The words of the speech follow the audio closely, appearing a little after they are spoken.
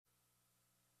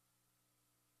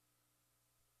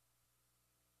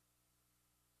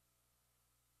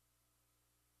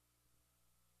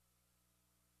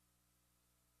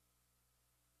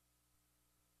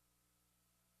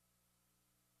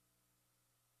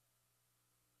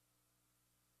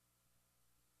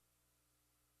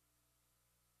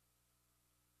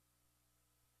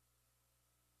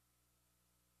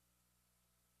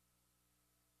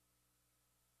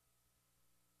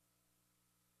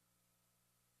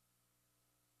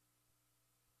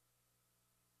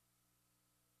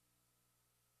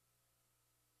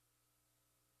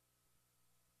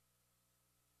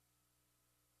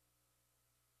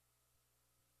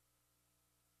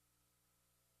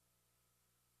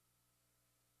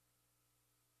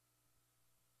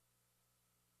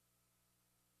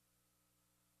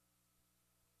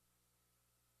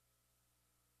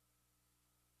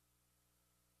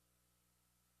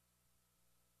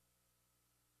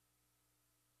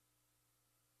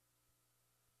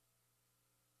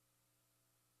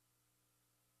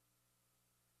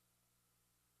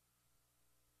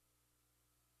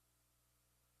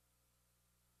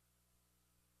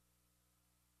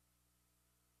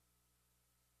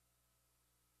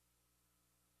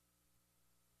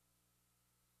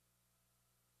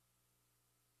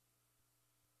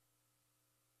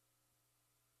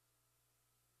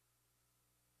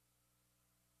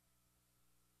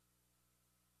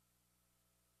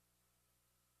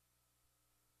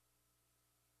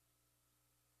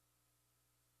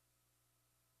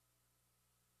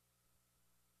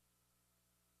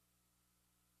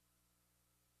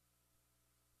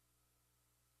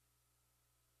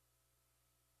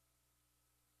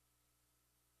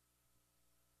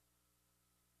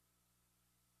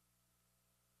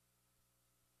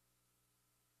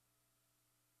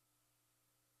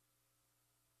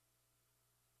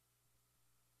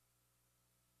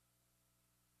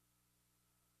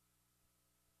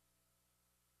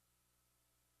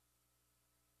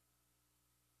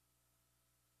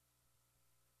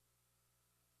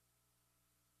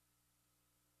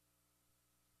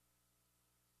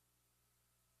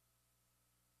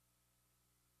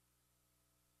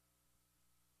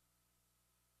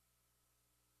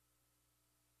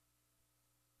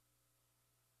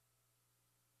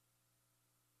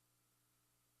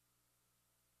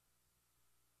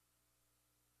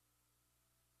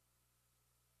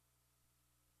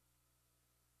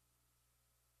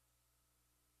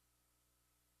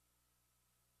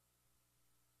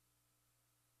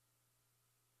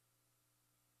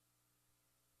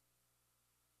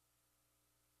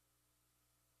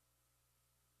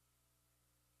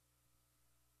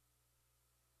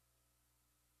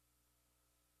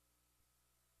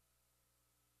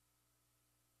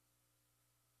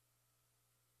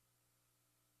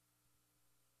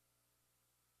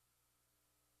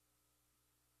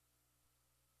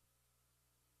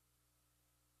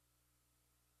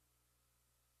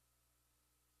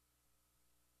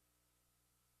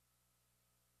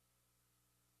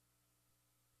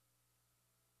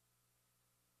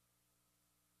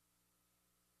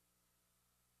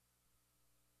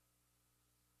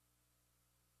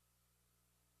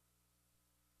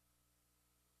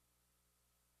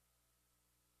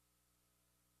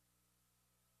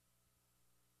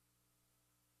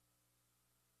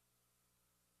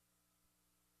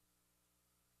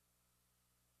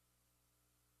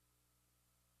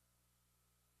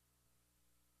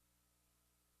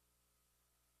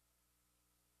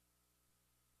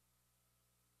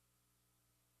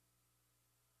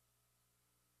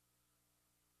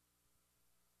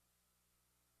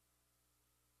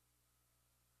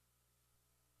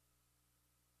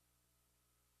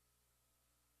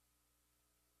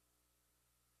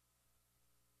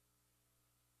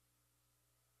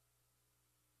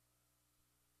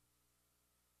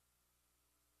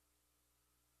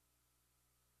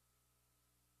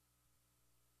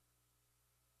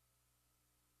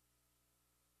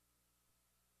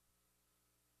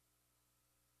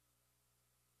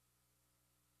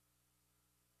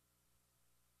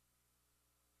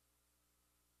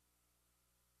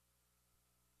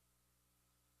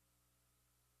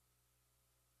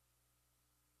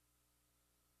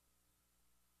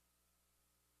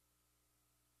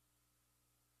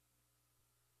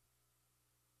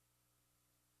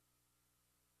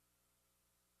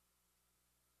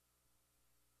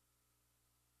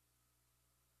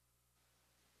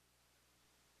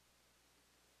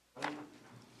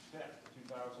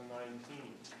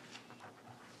2019.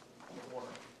 Order.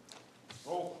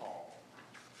 Roll call.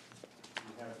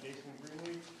 We have Jason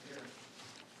Greenleaf here.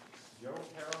 Joe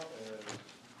Carroll is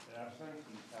absent.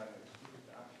 He's had an excused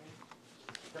absence.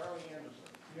 Charlie Anderson.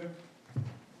 Here.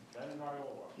 Ben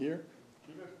Viola. Here.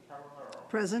 Judith Cavallaro.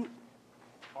 Present.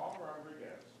 Paul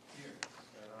Rodriguez. Here.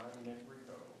 And I'm Nick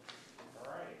Rico. All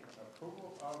right. Approval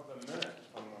of the minutes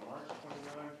from the March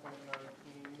 29,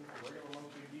 2019 regular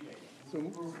monthly meeting. So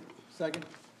moved. Second.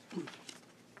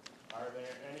 Are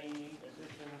there any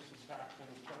additions,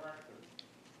 subtractions, corrections?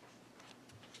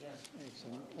 Yes.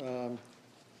 Excellent.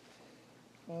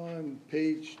 On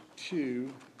page 2,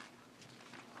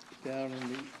 down in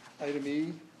the item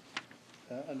E,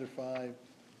 under 5,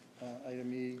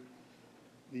 item E,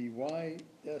 the YSI,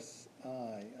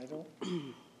 I don't,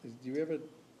 do you have an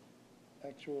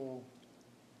actual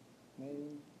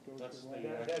name? That's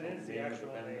That is the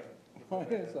actual name.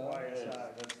 YSI.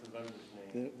 YSI. That's the vendor's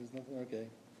name. There's nothing, okay.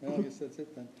 Well, I guess that's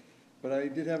it then. But I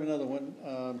did have another one.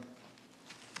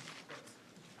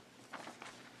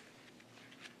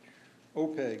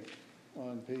 OPEG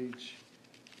on page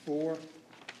 4.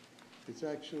 It's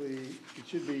actually, it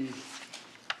should be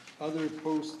other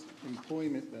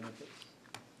post-employment benefits.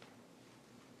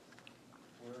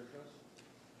 Where is this?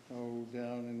 Oh,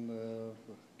 down in the,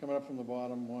 coming up from the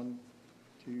bottom, 1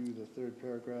 to the 3rd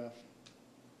paragraph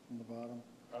from the bottom.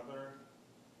 Other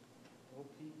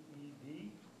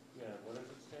OPEB? Yeah, what does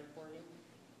it stand for again?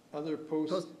 Other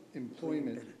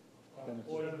post-employment benefits.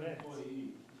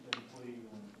 Employee.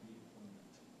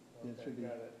 Yeah, it should be.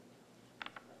 Got it.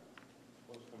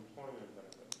 Post-employment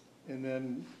benefit. And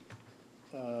then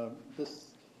this,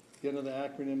 get another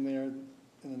acronym there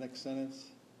in the next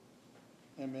sentence,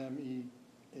 MMEHT.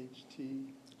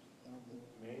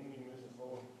 Maine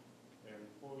Municipal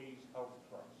Employees Health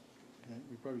Trust. Yeah,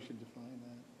 we probably should define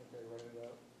that. Okay, write it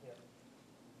out. Yeah.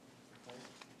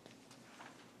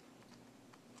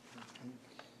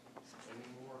 Any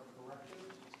more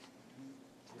corrections?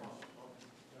 Yes.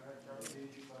 Go ahead, Charlie.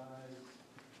 Page 5,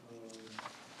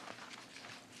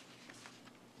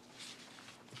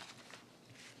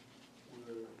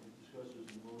 where it discusses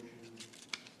the motion,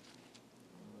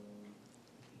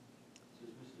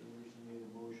 says Mr. Anderson made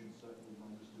a motion, seconded by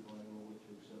Mr. Viola to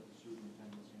accept the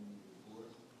superintendent's annual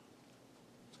report.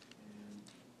 And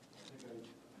I think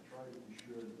I tried to be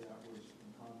sure that that was in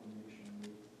combination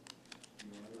with the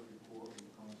audit report which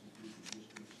constitutes the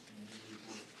district's annual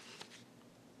report.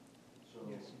 So,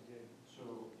 Yes, you did. so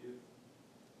if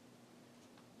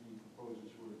the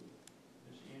proposers were,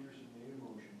 Mr. Anderson made a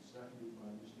motion, seconded by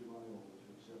Mr. Viola to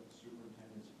accept the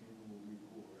superintendent's annual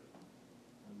report,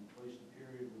 and replace the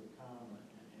period with a comma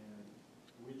and add,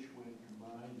 which when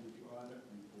combined with the audit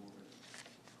report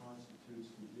constitutes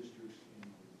the district's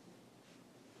annual report.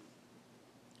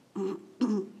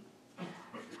 And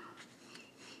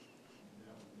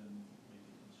that would then make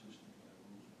it consistent with our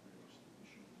rules of regs that we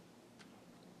should.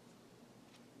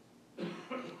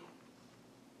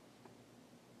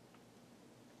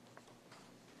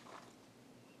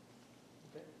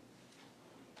 Okay.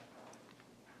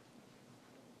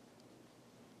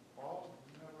 Paul?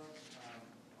 Remember,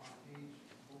 on page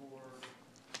 4,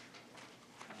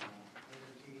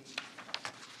 letter H,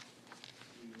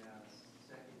 the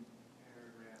second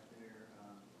paragraph there,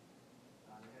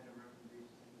 they had no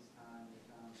recommendations at this time. They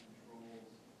found controls,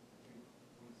 I think,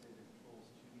 I want to say the controls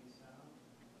to be sound.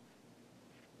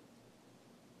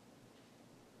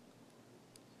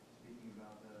 Speaking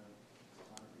about the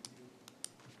audit review.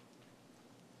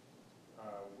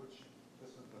 Which,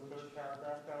 this is the 3rd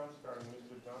paragraph down, starting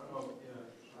Mr. John? Oh, yeah.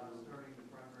 Starting the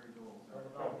primary goals.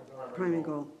 Oh, Primary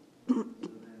goal. So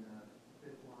then,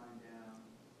 5th line down,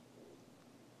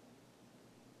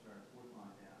 sorry, 4th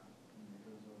line down, and it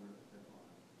goes over to the 5th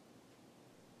line.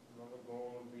 Another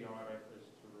goal of the audit is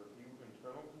to review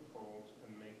internal controls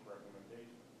and make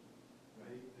recommendations.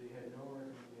 They had no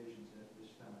recommendations at this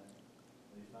time.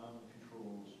 They found the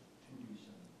controls to be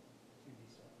sound. To be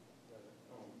sound. Got it.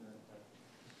 Oh, okay.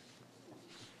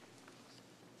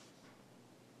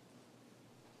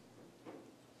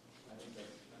 I think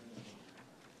that's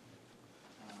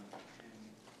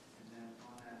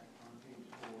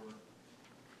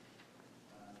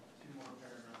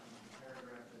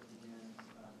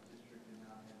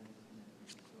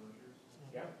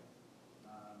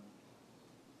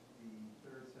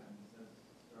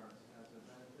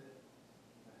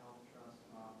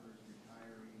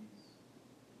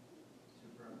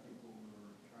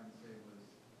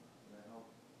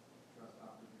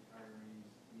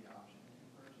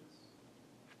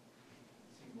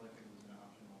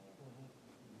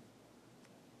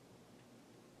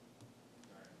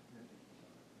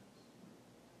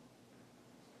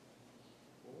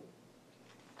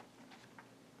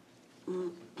Any more?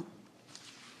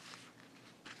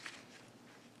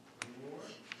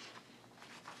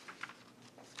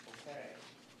 Okay.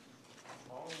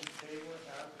 All in favor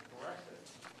as corrected?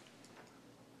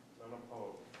 None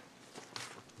opposed?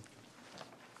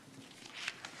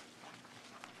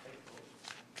 Okay, folks.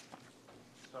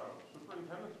 So,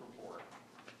 superintendent's report.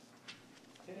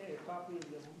 Today, a copy of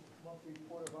the monthly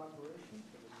report of operations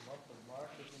for the month of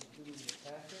March is included in the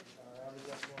packet. Our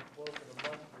average effluent flow for the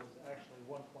month was actually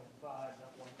 1.5,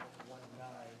 not 1.19,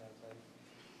 as I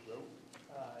wrote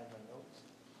in my notes.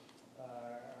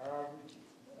 Our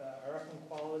effluent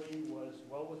quality was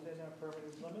well within our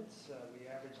permitted limits. We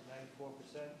averaged 94%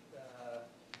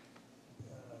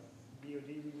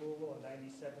 BOD removal and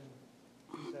 97%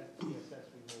 TSS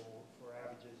removal for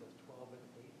averages of 12 and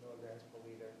 8 milligrams per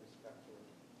liter respectively.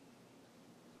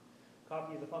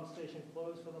 Copy of the pump station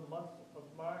flows for the month of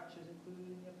March is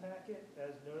included in your packet.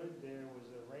 As noted, there was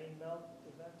a rain melt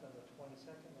event on the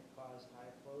 22nd that caused high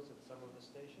flows at some of the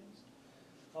stations.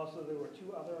 Also, there were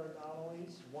two other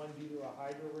anomalies, one due to a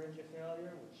hydrangea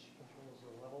failure, which controls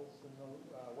the levels in the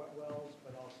wet wells,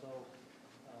 but also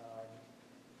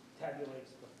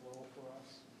tabulates the flow for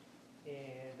us,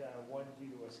 and one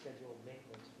due to a scheduled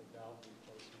maintenance for valve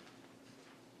replacement.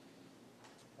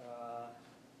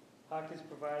 HOC is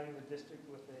providing the district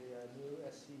with a new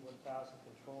SC1000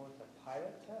 controller to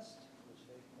pilot test, which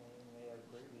they claim they have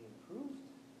greatly improved.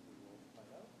 We will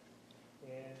find out.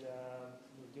 And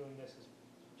we're doing this as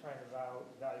trying to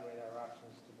evaluate our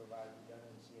options to provide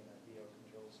redundancy in our DO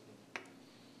control scheme.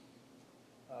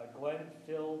 Glenn,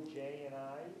 Phil, Jay, and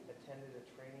I attended a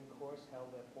training course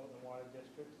held at Portland Water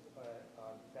District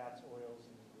on fats, oils,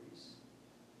 and grease.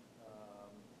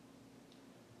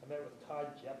 I met with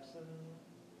Todd Jepson,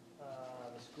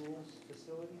 the school's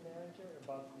facility manager,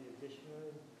 about the addition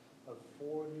of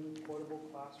 4 new portable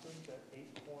classrooms at 8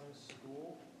 Corners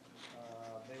School.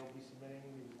 They will be submitting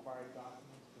the required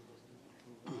documents for district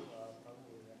approval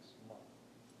probably next month.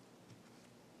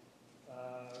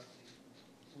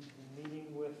 We've been meeting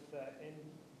with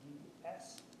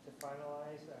NDS to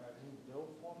finalize our new bill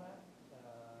format,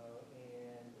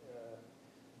 and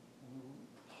we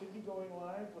should be going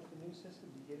live with the new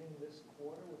system beginning this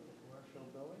quarter with the commercial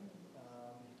billing.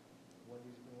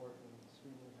 Wendy's been working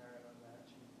extremely hard on that.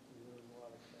 She deserves a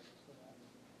lot of credit for that.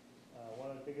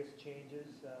 One of the biggest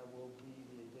changes will be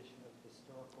the addition of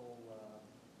historical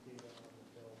data on the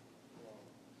bill flow.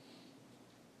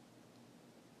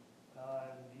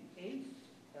 On the 8th,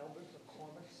 Albert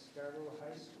McCormick, Scarborough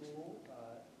High School,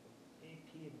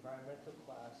 AP Environmental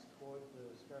class toured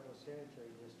the Scarborough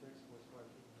Sanitary District's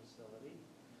wastewater facility.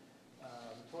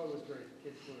 The tour was great. The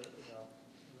kids were,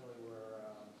 really were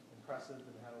impressive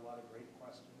and had a lot of great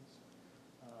questions.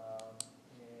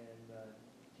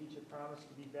 Teacher promised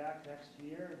to be back next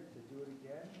year to do it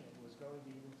again, and was going to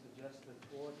even suggest the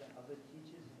tour to other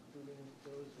teachers, including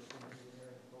those with an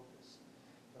engineering focus.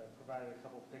 So I provided a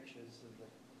couple pictures of the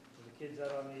kids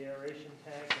out on the aeration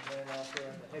tank and then out there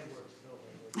in the headworks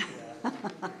building. Which,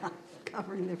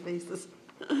 covering their faces.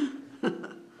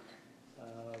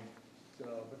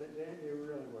 But they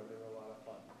really were. They were a lot of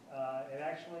fun. And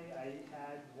actually, I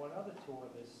had one other tour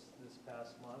this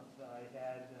past month. I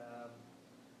had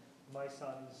my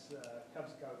son's Cub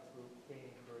Scout group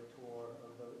came for a tour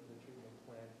of the treatment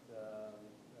plant a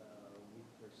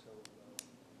week or so ago.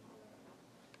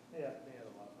 Yeah, they had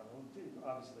a lot of fun.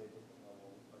 Obviously, a different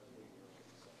level, but they were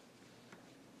so.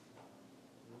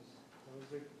 It was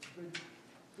a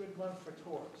good month for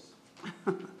tours.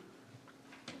 And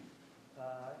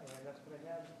that's what I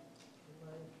have in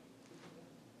my.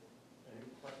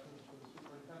 Any questions for the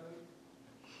superintendent?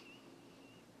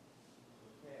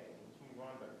 Okay, let's move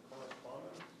on to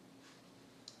correspondence.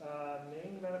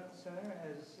 Maine Medical Center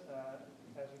has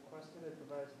requested it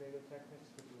provides data technics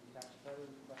with the attached letter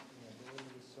requesting the ability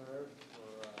to serve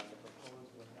for the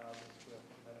proposed 1,000 square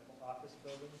foot medical office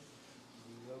building to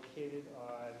be located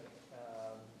on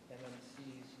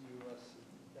MMC's US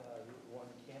Route 1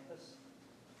 campus,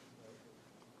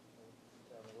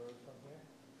 down the road from here.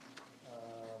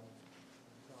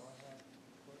 That's all I have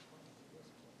for correspondence at this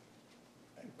point.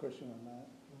 I have a question on that.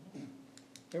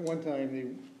 At one time,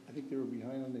 I think they were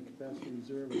behind on the capacity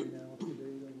reserve. Are they now up to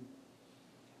date on?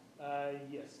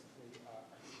 Yes, they are.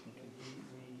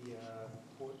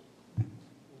 We're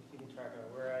keeping track of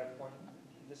it. We're at a point,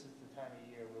 this is the time of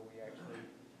year where we actually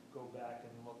go back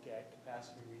and look at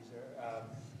capacity reserve,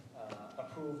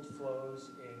 approved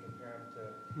flows and compare them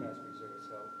to capacity reserve.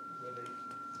 So where they,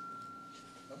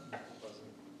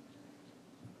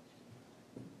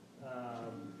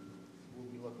 we'll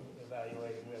be looking,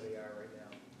 evaluating where they are right now.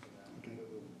 Okay.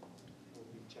 We'll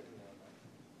be checking that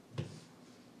out.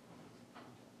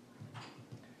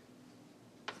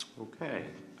 Okay,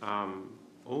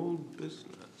 old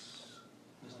business.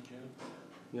 Mr. Chairman,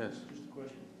 Yes. just a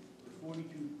question. The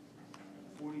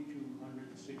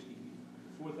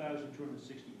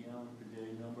 4,260 gallon per day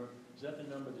number, is that the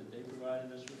number that they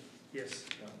provided us with? Yes.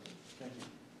 Yeah. Thank you.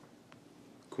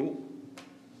 Cool.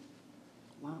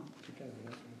 Wow.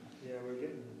 Yeah, we're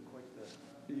getting quite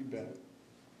the, You bet.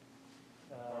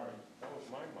 Sorry, that was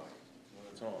my mic when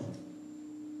it's on.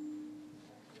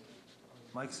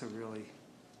 mics are really,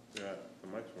 Yeah, the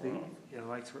mics were off. yeah, the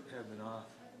mics have been off.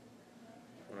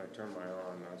 When I turned mine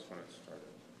on, that's when it started.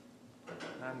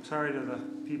 I'm sorry to the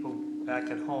people back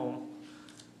at home.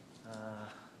 I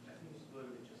think it's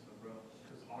literally just the row,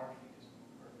 because our feed is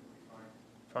perfectly fine.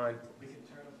 Fine. We can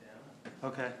turn them down,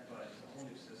 Okay. but it's a whole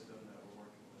new system that we're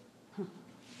working with.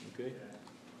 Okay. Yeah.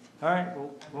 All right,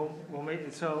 we'll make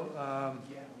it, so, Yeah, we didn't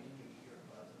even hear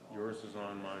about it at all. Yours is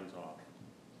on, mine's off.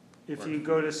 if you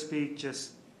go to speak,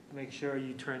 just make sure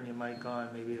you turn your mic on,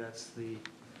 maybe that's the,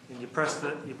 and you you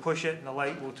push it and the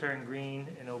light will turn green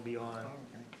and it'll be on. Right.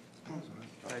 Ours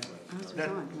was That-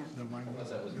 on, yeah. No, mine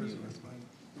was, yours was mine.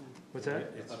 What's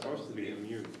that? It's supposed to be a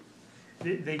mute.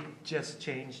 They just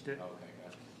changed it, Okay,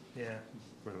 gotcha. yeah.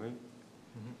 Really?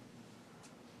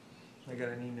 I got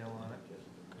an email on it.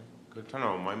 Good to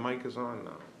know, my mic is on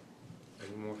now.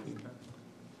 Any more feedback?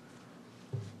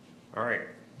 All right,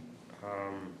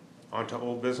 on to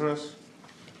old business.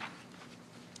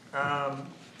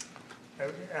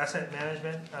 Asset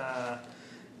management,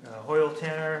 Hoyle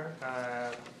Tanner,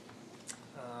 on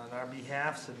our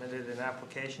behalf, submitted an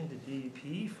application to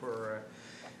DEP for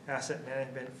asset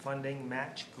management funding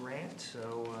match grant,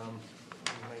 so we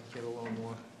might get a little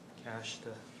more cash to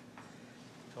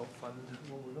help fund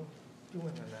what we're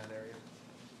doing in that area.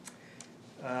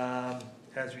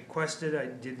 As requested, I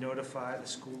did notify the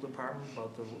school department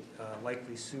about the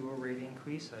likely sewer rate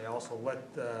increase. I also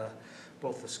let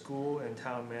both the school and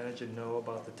town manager know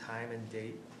about the time and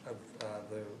date of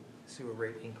the sewer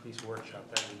rate increase workshop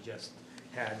that we just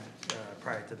had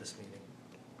prior to this meeting.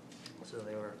 So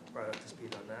they were brought up to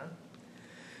speed on that.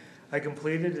 I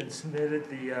completed and submitted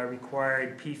the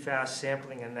required PFAS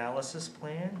sampling analysis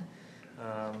plan.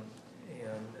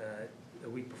 A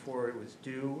week before it was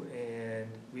due, and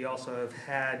we also have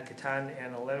had Catan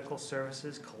Analytical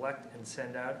Services collect and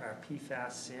send out our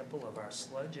PFAS sample of our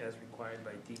sludge as required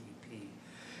by DEP.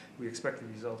 We expect the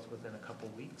results within a couple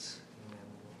weeks, and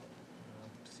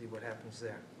see what happens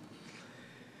there.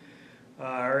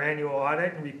 Our annual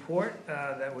audit and report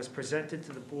that was presented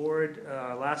to the board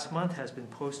last month has been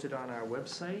posted on our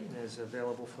website and is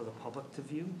available for the public to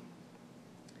view.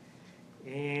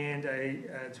 And I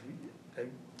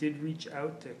did reach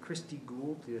out to Christy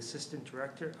Gould, the Assistant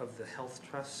Director of the Health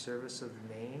Trust Service of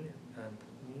Maine,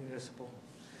 Municipal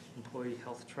Employee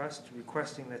Health Trust,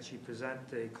 requesting that she present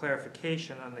a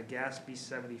clarification on the gas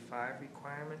B75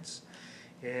 requirements.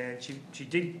 And she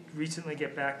did recently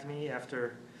get back to me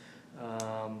after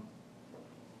I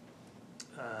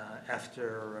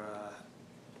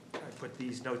put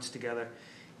these notes together.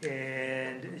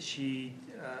 And she,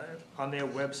 on their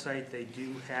website, they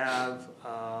do have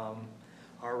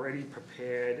already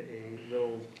prepared a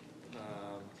little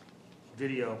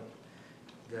video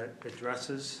that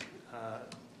addresses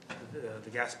the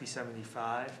GASB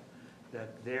 75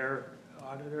 that their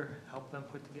auditor helped them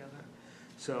put together.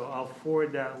 So I'll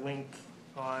forward that link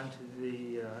on to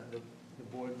the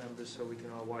board members so we can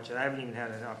all watch it. I haven't even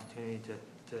had an opportunity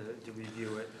to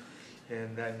review it.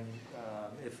 And then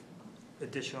if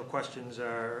additional questions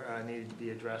are needed to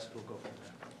be addressed, we'll go from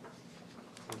there.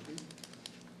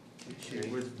 She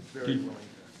was very willing to.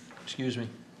 Excuse me,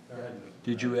 Go ahead.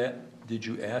 did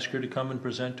you ask her to come and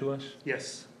present to us?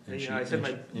 Yes. And Yeah, she, I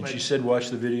said and she said watch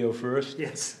the video first?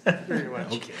 Yes, very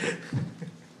much. Okay.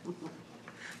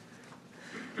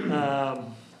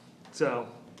 So,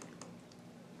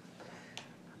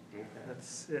 Okay,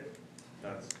 that's it.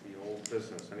 that's the old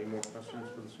business. Any more questions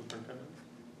for the superintendent?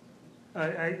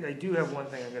 I do have one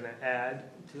thing I'm gonna add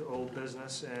to old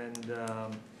business, and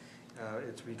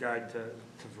it's regard to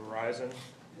Verizon.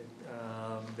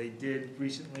 They did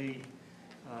recently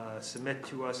submit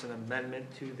to us an amendment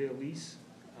to their lease,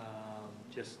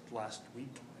 just last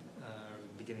week,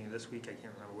 beginning of this week, I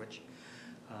can't remember which.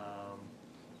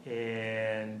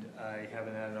 And I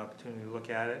haven't had an opportunity to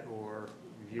look at it or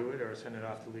review it or send it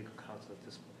off to legal counsel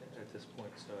at this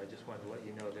point. So I just wanted to let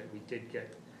you know that we did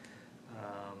get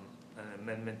an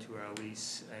amendment to our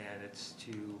lease, and it's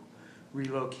to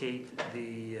relocate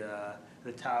the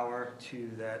tower to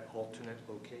that alternate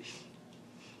location.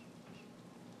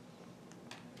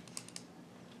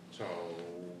 So,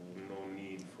 no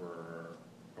need for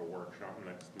a workshop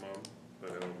next month,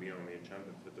 but it'll be on the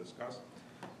agenda to discuss.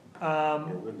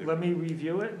 Let me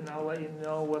review it, and I'll let you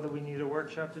know whether we need a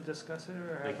workshop to discuss it,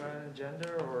 or have an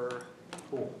agenda, or...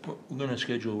 Cool. We're gonna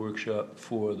schedule a workshop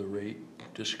for the rate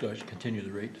discussion, continue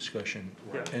the rate discussion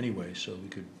Yeah. anyway, so we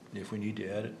could, if we need to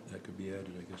add it, that could be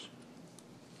added, I guess.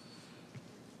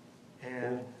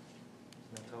 And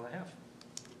that's all I have.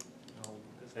 No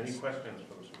Any business. questions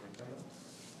for the superintendent?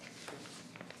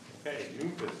 Okay, new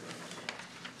business.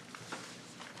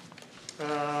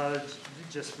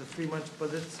 Just the 3-month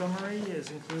budget summary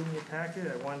is included in your packet.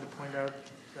 I wanted to point out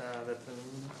that the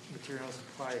material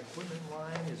supply equipment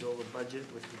line is over budget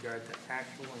with regard to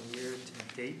actual and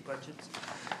year-to-date budgets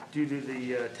due to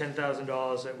the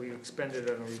 $10,000 that we expended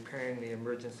on repairing the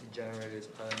emergency generator's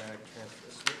automatic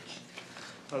transfer switch.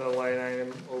 Other line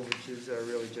item overages are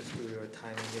really just due to a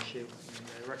timing issue, and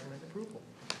I recommend approval.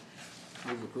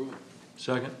 Move approval.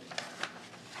 Second?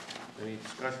 Any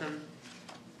discussion?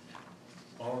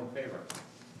 All in favor?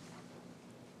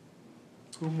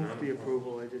 Who moved the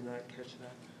approval? I did not catch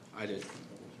that. I did.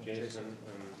 Jason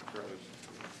and Curtis.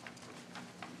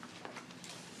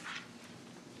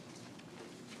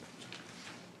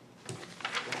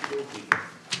 Okey-dokey.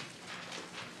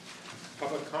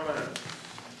 Public comment.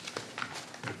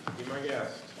 Be my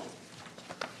guest.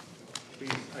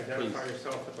 Please identify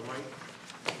yourself at the mic.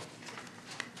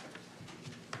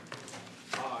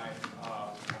 Hi,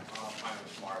 my name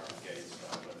is Marvin Gates.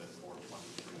 I live at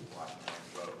 422 Blackmore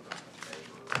Road. I'm a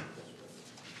neighbor of the district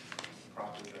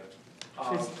property there.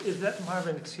 Is that,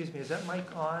 Marvin, excuse me, is that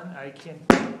mic on? I can't,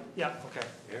 yeah, okay.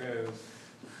 It is.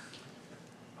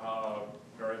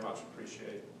 Very much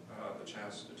appreciate the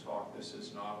chance to talk. This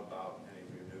is not about any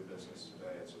of your new business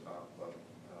today. It's about what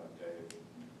Dave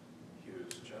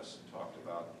Hughes just talked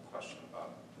about, the question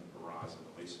about the Verizon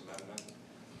lease amendment.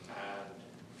 And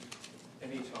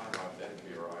anytime I've been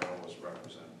here, I always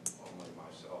represent only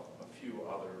myself. A few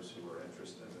others who are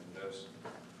interested in this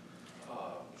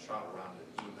shot around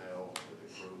an email to the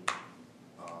group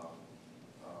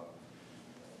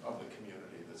of the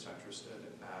community that's interested,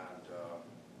 and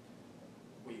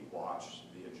we watched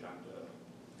the agenda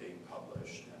being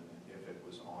published, and if it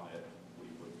was on it, we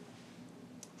would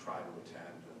try to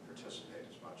attend and participate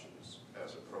as much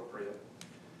as appropriate.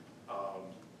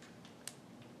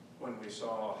 When we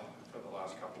saw for the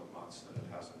last couple of months that it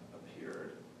hasn't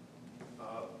appeared,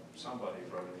 somebody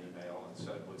wrote an email and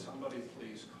said, would somebody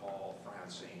please call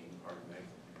Francine, pardon me,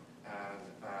 and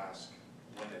ask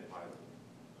when it might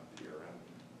appear? And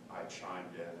I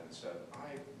chimed in and said,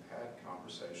 I've had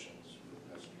conversations with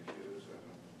Mr. Hughes and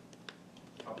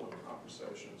public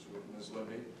conversations with Ms.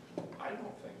 Libby. I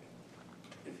don't think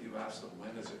if you ask them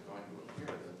when is it going to appear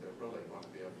that they're really going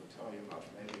to be able to tell you much.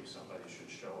 Maybe somebody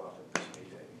should show up at this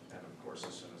meeting. And of course,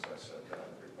 as soon as I said that,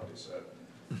 everybody said,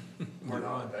 we're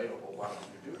not available, why don't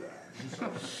you do that?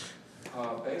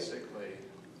 So basically,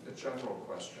 the general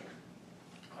question,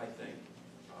 I think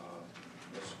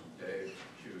Mr. Dave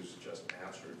Hughes just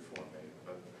answered for me,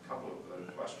 but a couple of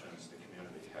the questions the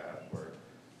community had were,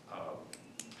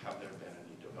 have there been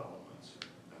any developments?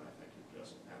 And I think you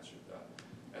just answered that.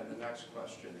 And the next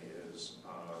question is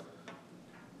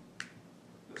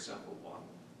the simple one.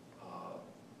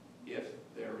 If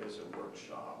there is a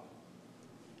workshop,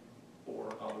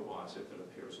 or otherwise if it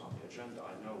appears on the agenda,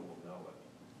 I know we'll know it.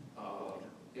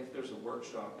 If there's a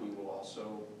workshop,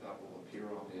 that will appear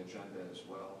on the agenda as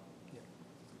well.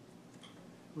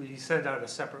 We send out a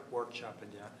separate workshop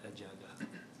agenda.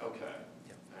 Okay.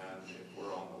 Yeah. And if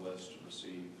we're on the list to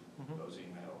receive those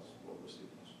emails, we'll receive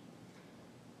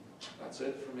those. That's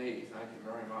it for me. Thank you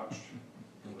very much.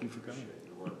 Thank you for coming. Appreciate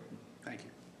your work. Thank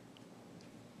you.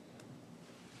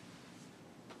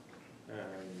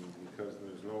 And because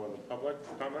there's no other public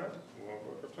comment, we'll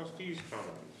go for trustees'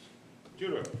 comments.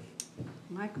 Judith?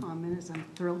 My comment is I'm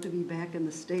thrilled to be back in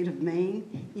the state of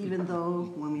Maine, even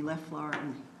though when we left Florida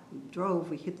and drove,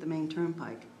 we hit the Maine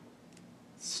Turnpike.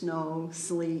 Snow,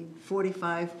 sleet,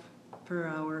 45 per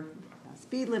hour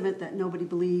speed limit that nobody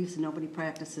believes, nobody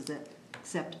practices it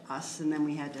except us, and then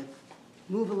we had to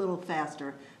move a little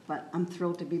faster, but I'm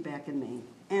thrilled to be back in Maine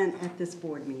and at this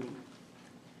board meeting.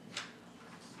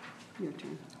 Your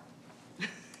turn.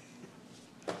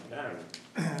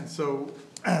 Dan? So,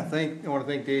 I want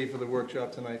to thank Dave for the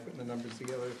workshop tonight, putting the numbers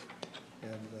together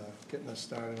and getting us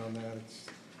started on that. It's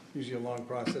usually a long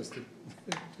process to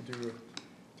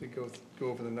go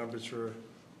over the numbers for a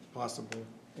possible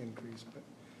increase, but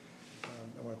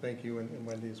I want to thank you and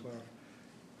Wendy as well.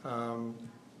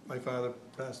 My father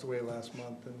passed away last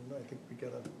month, and I think we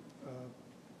got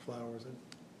flowers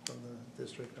from the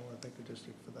district. I want to thank the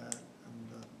district for that,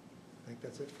 and I think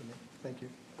that's it for me. Thank you.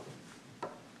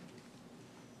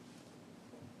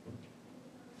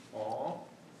 Paul?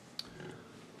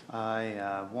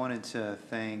 I wanted to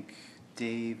thank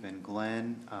Dave and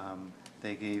Glenn.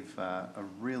 They gave a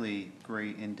really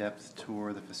great in-depth tour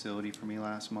of the facility for me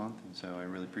last month, and so I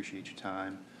really appreciate your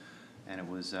time. And it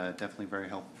was definitely very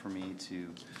helpful for me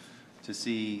to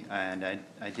see. And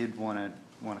I did want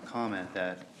to comment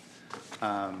that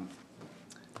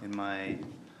in my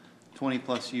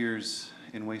 20-plus years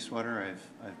in wastewater,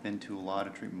 I've been to a lot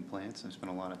of treatment plants. I've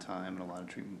spent a lot of time in a lot of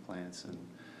treatment plants,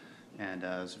 and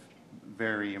I was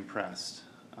very impressed.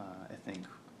 I think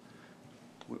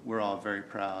we're all very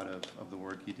proud of the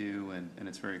work you do, and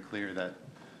it's very clear that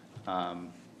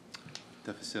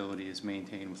the facility is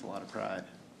maintained with a lot of pride,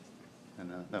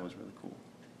 and that was really cool.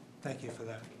 Thank you for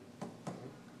that.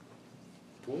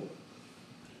 Cool.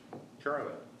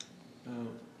 Charlie?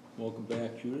 Welcome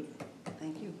back, Judith,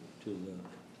 Thank you. to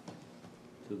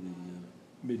the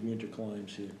midwinter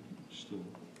climbs here.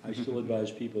 I still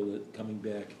advise people that coming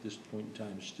back at this point in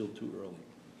time is still too early.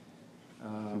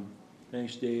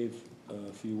 Thanks, Dave,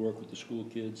 for your work with the school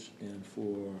kids and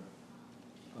for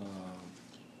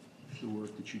the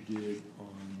work that you did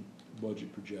on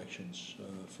budget projections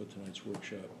for tonight's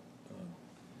workshop.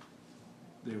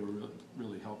 They were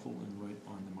really helpful and right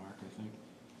on the mark, I think.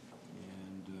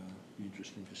 And be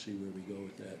interesting to see where we go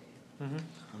with that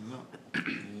coming up.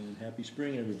 And happy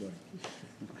spring, everybody.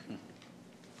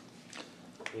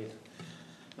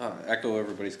 Echo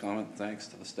everybody's comment. Thanks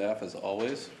to the staff as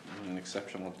always. An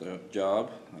exceptional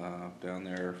job down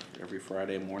there every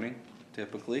Friday morning,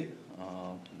 typically.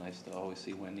 Nice to always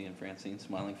see Wendy and Francine's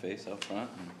smiling face out front.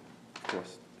 And of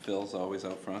course, Phil's always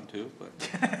out front too. But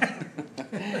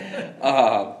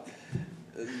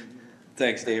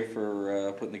thanks, Dave,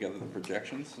 for putting together the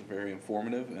projections. Very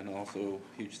informative, and also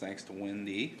huge thanks to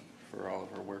Wendy for all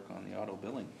of her work on the auto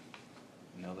billing.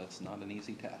 I know that's not an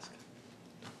easy task.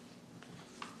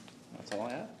 That's all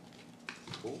I have.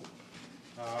 Cool.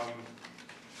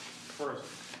 First,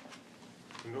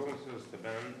 condolences to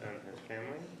Ben and his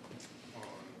family on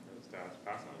his dad's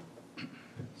passing.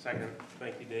 Second,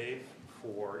 thank you, Dave,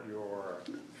 for your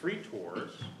 3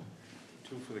 tours,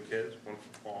 2 for the kids, 1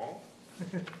 for Paul.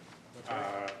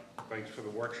 Thanks for the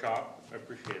workshop, I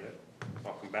appreciate it.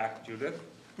 Welcome back, Judith.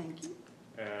 Thank you.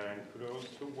 And kudos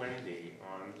to Wendy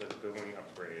on the billing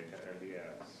upgrade to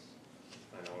NDS.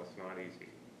 I know it's not easy,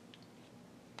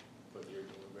 but you're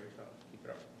doing a great job. Keep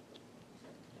it up.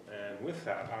 And with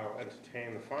that, I'll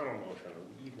entertain the final motion of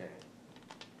the evening.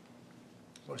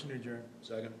 Motion to adjourn.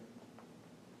 Second.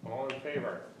 All in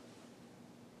favor?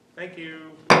 Thank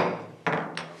you.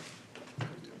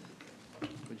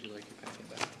 Would you like your packet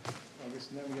back? I guess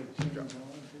now we got the change on.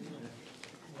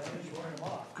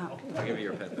 Oh. I'll give you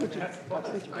your pen.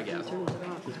 I guess. Turns it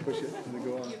off. Just push it and then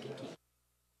go on.